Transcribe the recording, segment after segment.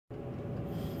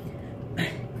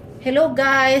Hello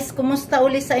guys, kumusta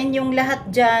uli sa inyong lahat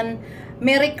dyan?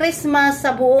 Merry Christmas sa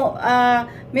buo,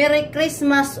 Merry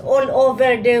Christmas all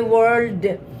over the world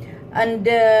and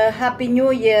Happy New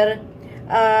Year.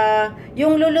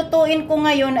 Yung lulutuin ko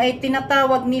ngayon ay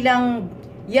tinatawag nilang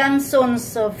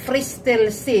Janssons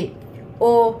Frestelse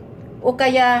o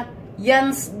kaya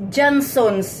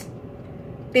Janssons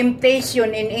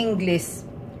Temptation in English.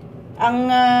 Ang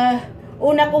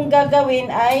una kong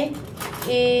gagawin ay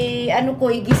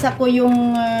igisa ko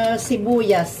yung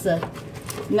sibuyas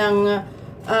ng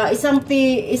isang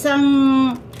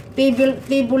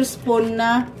tablespoon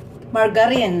na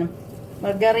margarine.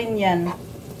 Margarine yan.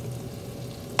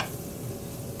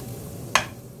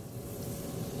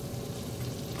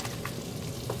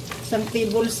 Isang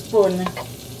tablespoon.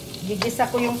 Gigisa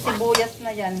ko yung sibuyas na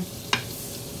yan.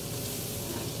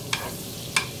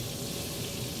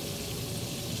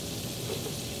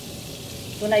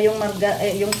 Ito na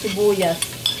yung sibuyas.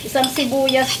 Isang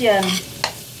sibuyas yan.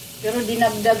 Pero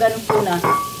dinagdagan ko na.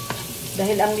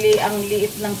 Dahil ang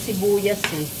liit ng sibuyas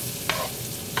eh.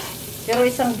 Pero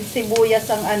isang sibuyas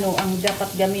ang dapat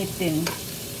gamitin.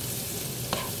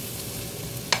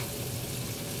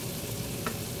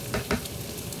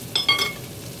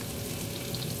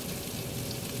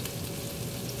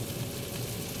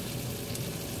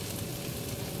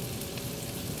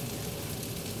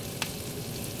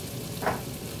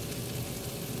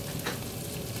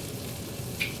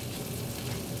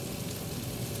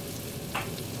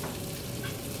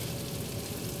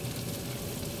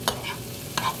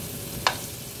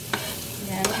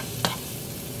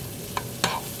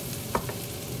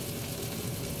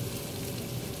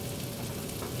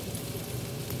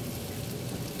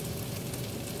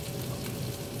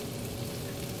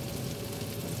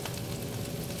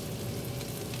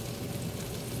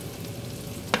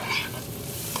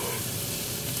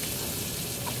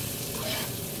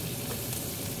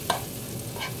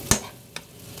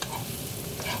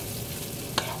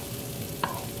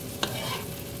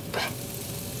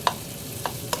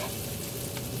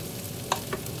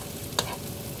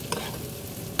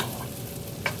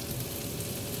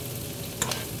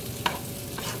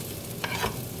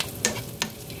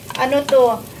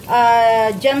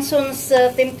 Janssons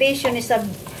Temptation is a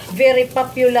very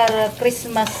popular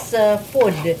Christmas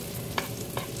food.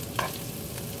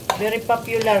 Very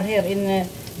popular here in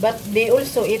but they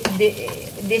also eat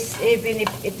this even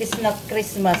if it is not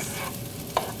Christmas.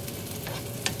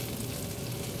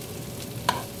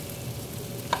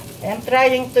 I'm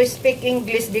trying to speak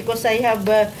English because I have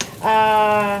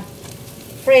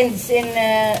friends in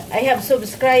I have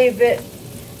subscribers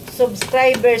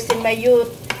in my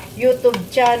YouTube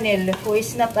channel who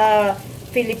is not a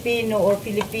Filipino or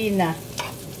Filipina,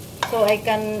 so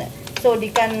they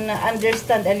can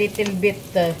understand a little bit.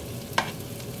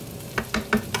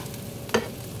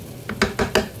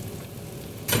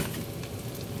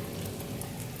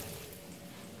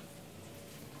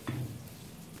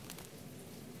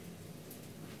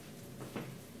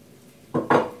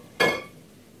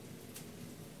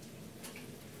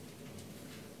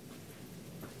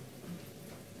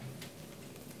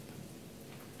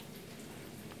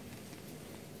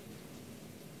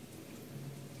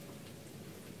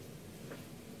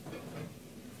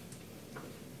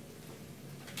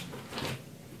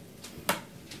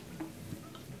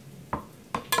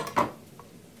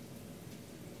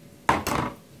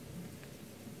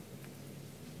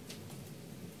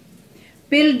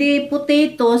 Peel the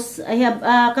potatoes. I have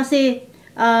kasi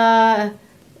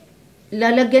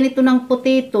lalagyan ito ng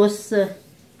potatoes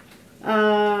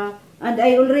and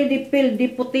I already peeled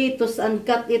the potatoes and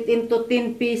cut it into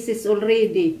 10 pieces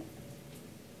already.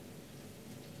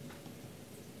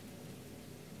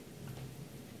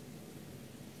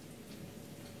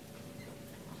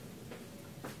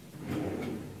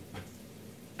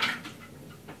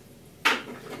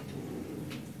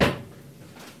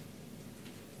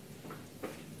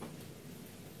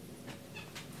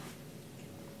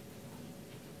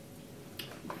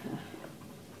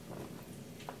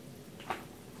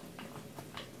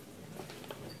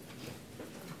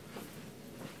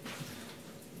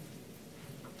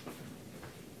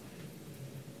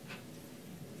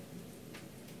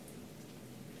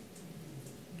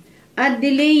 Add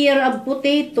the layer of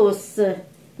potatoes.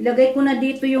 Ilagay ko na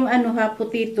dito yung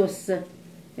potatoes.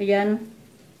 Ayan.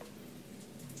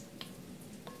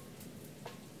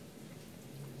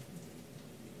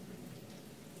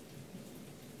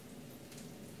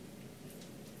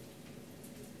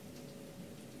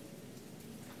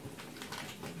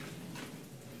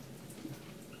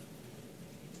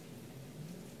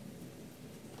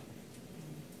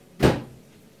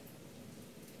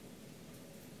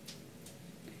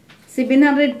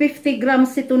 750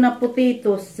 grams ito na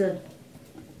potatoes.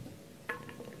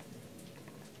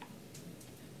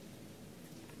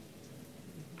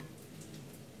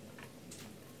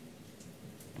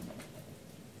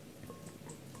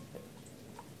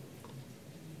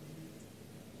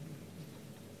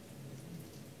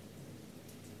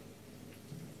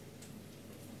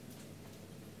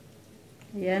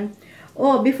 Ayan.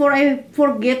 Oh, before I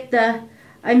forget,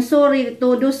 I'm sorry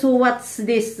to those who watch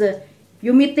this.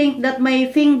 You may think that my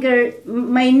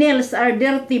nails are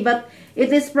dirty, but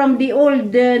it is from the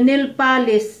old nail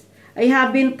polish. I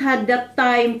haven't had that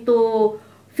time to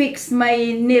fix my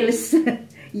nails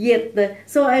yet.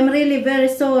 So I'm really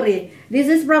very sorry. This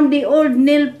is from the old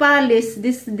nail polish,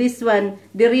 this one,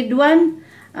 the red one.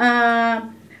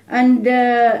 And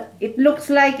it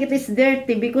looks like it is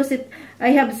dirty because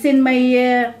I have seen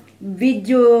my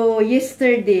video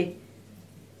yesterday,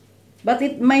 but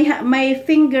my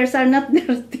fingers are not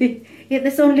dirty. It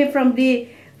is only from the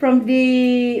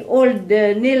old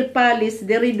nail polish,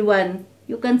 the red one.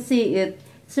 You can see it.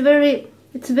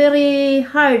 It's very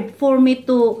hard for me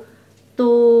to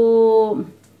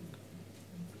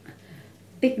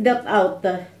take that out.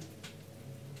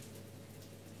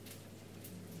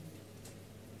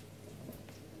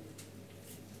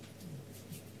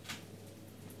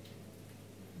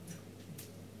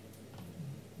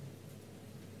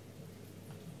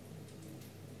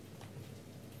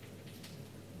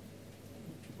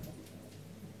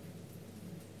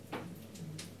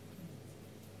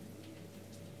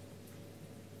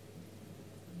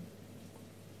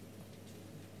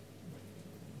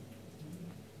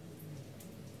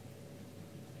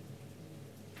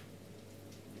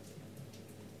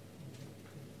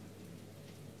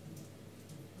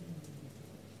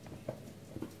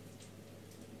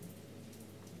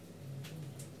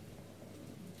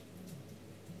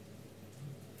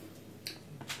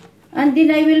 And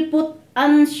then I will put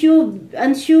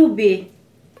anchovy.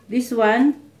 This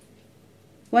one,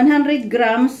 100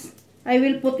 grams. I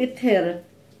will put it here.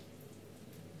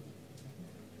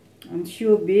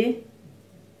 Anchovy.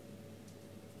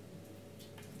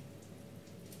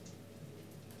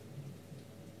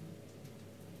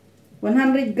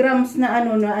 $100 grams na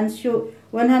ano na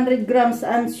 100 grams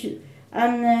anchovy.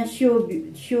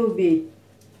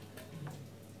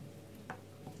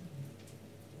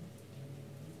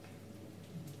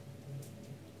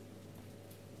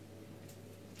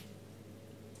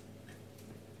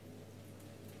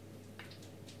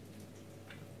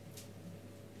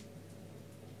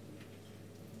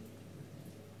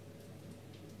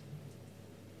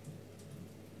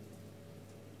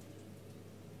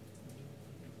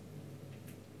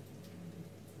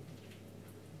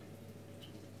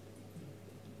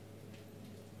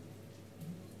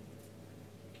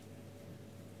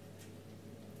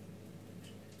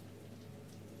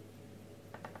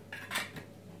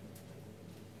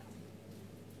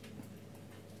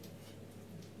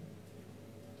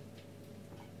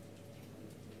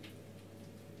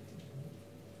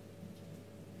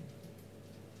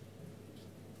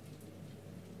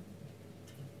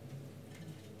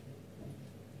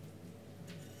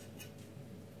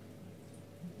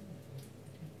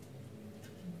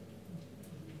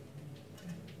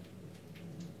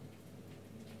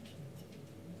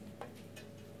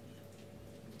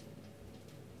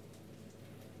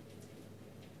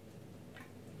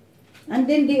 And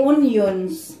then the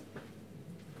onions.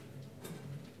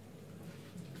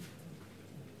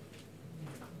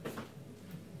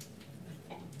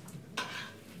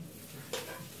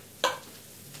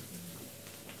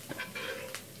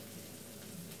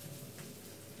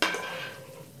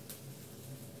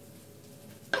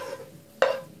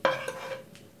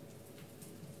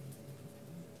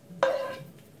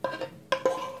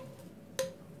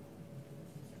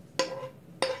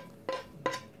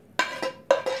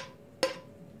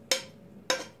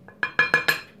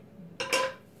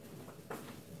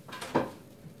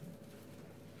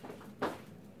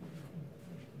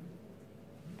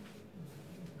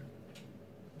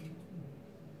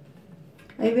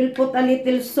 I will put a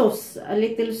little sauce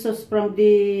from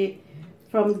the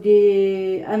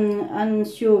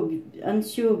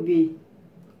anchovy.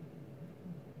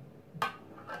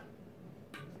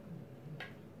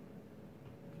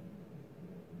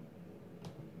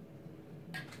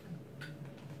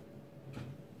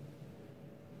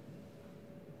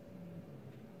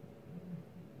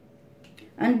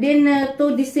 And then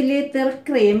 2 deciliter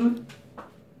cream.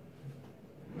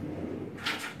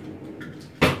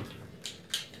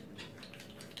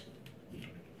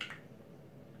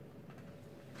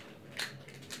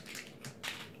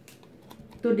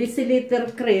 To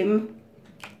deciliter cream.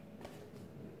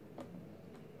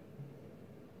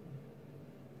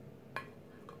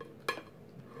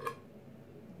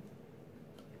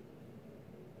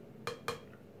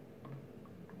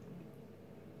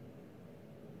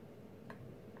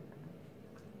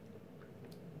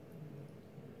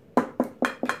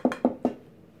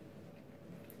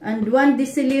 And 1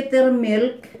 deciliter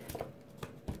milk.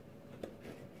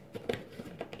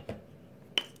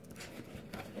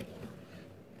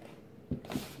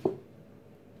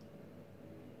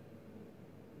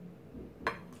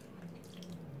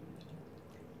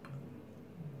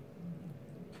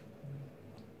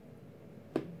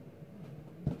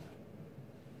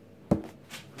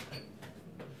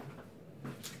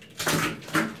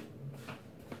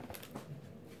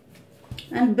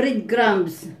 And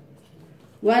breadcrumbs.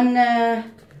 One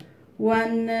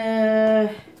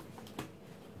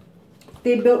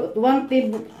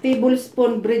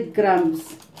tablespoon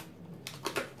breadcrumbs.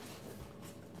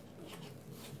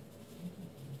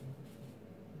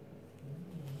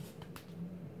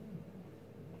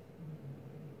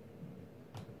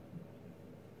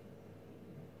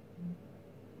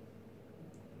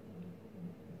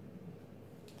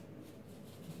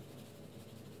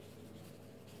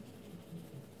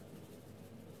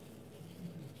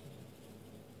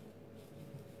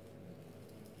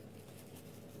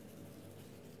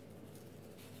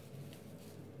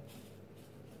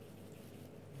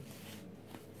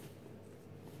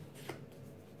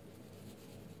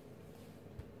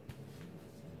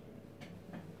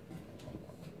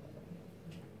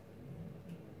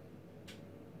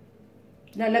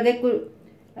 Lalagay ko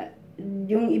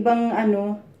yung ibang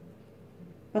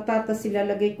patatas,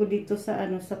 ilalagay ko dito sa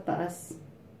sa taas.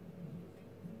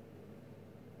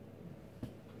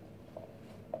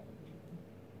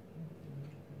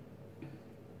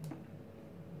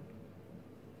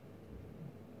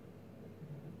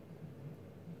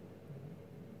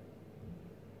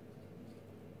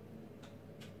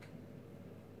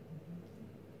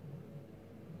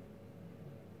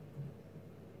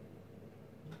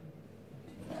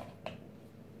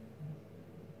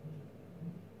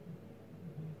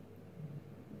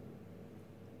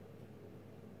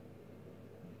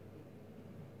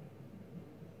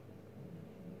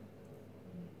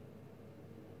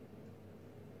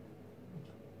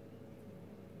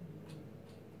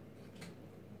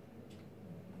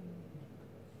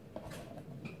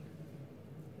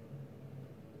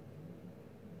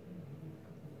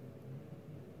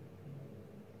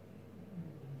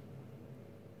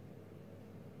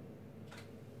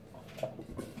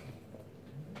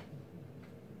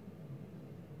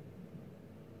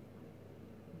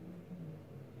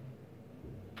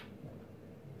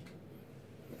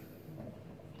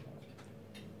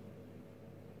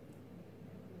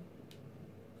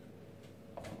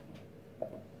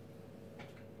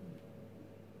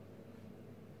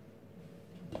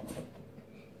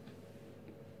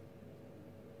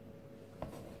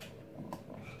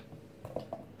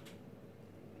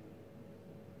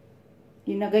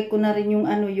 Inagay ko na rin yung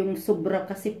yung sobra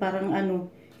kasi parang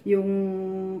yung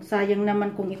sayang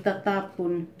naman kung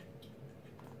itatapon.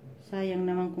 Sayang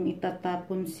naman kung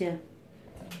itatapon siya.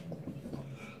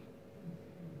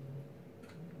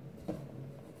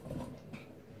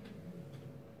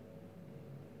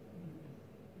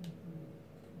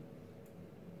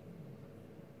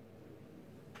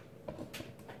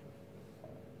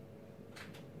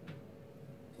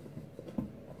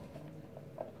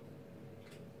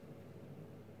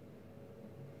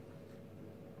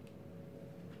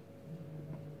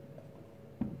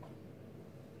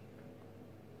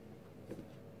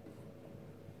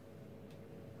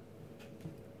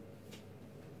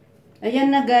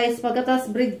 Ayan na guys, pagkatas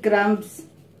breadcrumbs.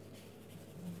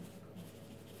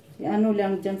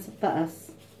 Lang dyan sa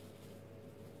taas.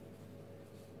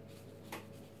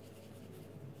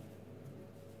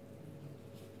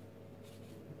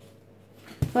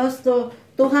 First to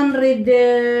 200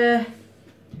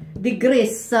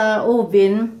 degrees sa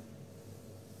oven.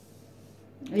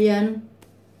 Ayan.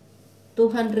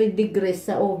 200 degrees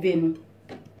sa oven.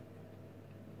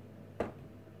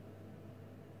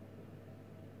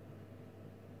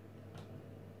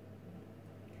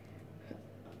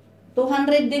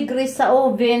 Degrees sa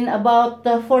oven, about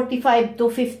 45 to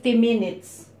 50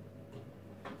 minutes.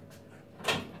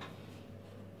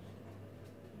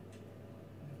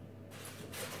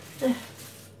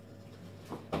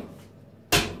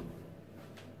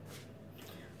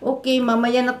 Okay,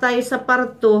 mamaya na tayo sa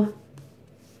parto.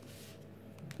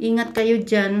 Ingat kayo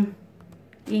dyan.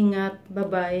 Ingat.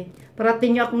 Bye-bye.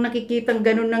 Parating nyo akong nakikitang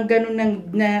ganun na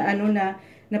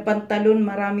pantalon.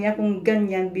 Marami akong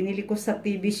ganyan. Binili ko sa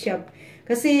TV shop.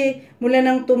 Kasi mula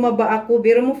nang tumaba ako,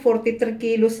 biro mo 43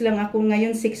 kilos lang ako,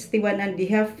 ngayon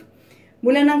 61.5.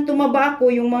 Mula nang tumaba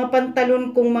ako, yung mga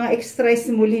pantalon kong mga extra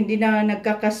small hindi na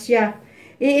nagkakasya.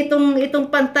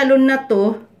 Itong pantalon na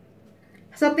to,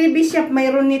 sa TV shop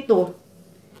mayroon nito.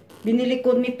 Binili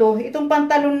ko nito. Itong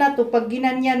pantalon na to, pag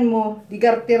ginanyan mo,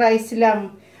 digarterize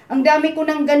lang. Ang dami ko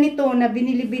ng ganito na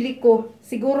binili-bili ko.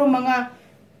 Siguro mga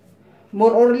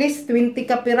more or less 20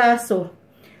 kapiraso.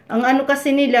 Ang ano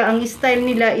kasi nila, ang style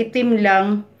nila itim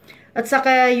lang. At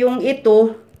saka yung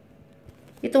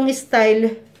itong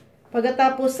style,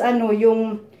 pagkatapos ano,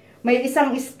 yung may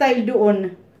isang style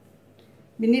doon.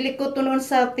 Binili ko to noon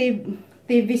sa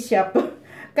TV shop.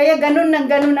 Kaya ganun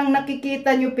ang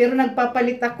nakikita nyo, pero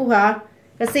nagpapalit ako ha.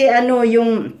 Kasi ano,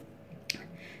 yung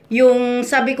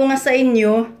sabi ko nga sa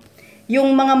inyo,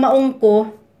 yung mga maong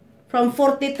ko, from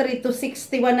 43 to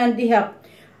 61 and a half.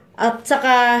 At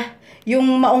saka, yung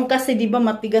maong kasi, di ba,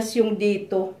 matigas yung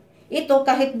dito. Ito,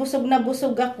 kahit busog na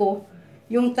busog ako,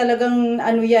 yung talagang,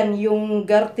 ano yan, yung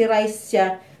garterize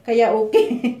siya. Kaya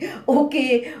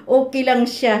okay, okay lang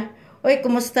siya. Oy,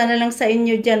 kumusta na lang sa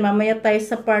inyo dyan? Mamaya tayo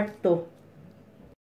sa part 2.